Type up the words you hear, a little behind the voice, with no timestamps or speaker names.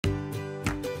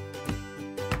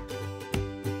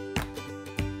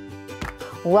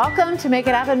Welcome to Make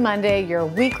It Happen Monday, your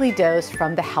weekly dose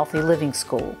from the Healthy Living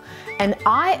School. An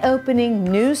eye-opening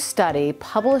new study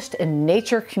published in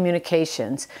Nature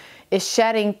Communications is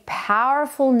shedding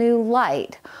powerful new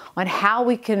light on how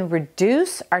we can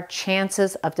reduce our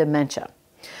chances of dementia.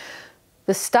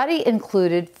 The study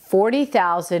included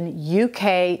 40,000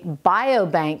 UK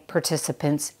Biobank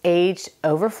participants aged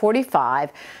over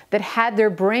 45 that had their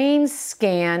brains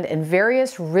scanned and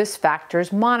various risk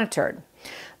factors monitored.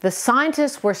 The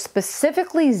scientists were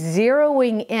specifically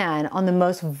zeroing in on the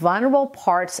most vulnerable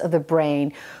parts of the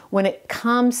brain when it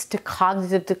comes to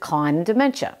cognitive decline and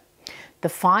dementia. The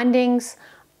findings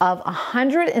of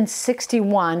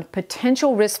 161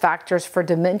 potential risk factors for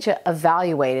dementia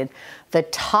evaluated, the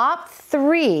top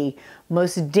 3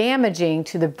 most damaging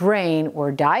to the brain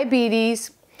were diabetes,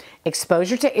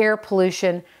 exposure to air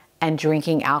pollution, and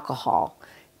drinking alcohol.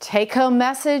 Take-home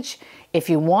message: if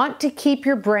you want to keep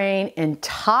your brain in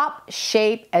top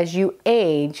shape as you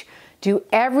age, do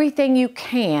everything you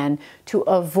can to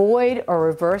avoid or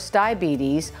reverse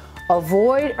diabetes,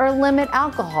 avoid or limit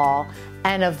alcohol,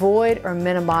 and avoid or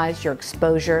minimize your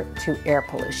exposure to air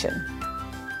pollution.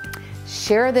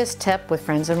 Share this tip with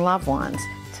friends and loved ones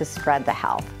to spread the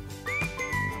health.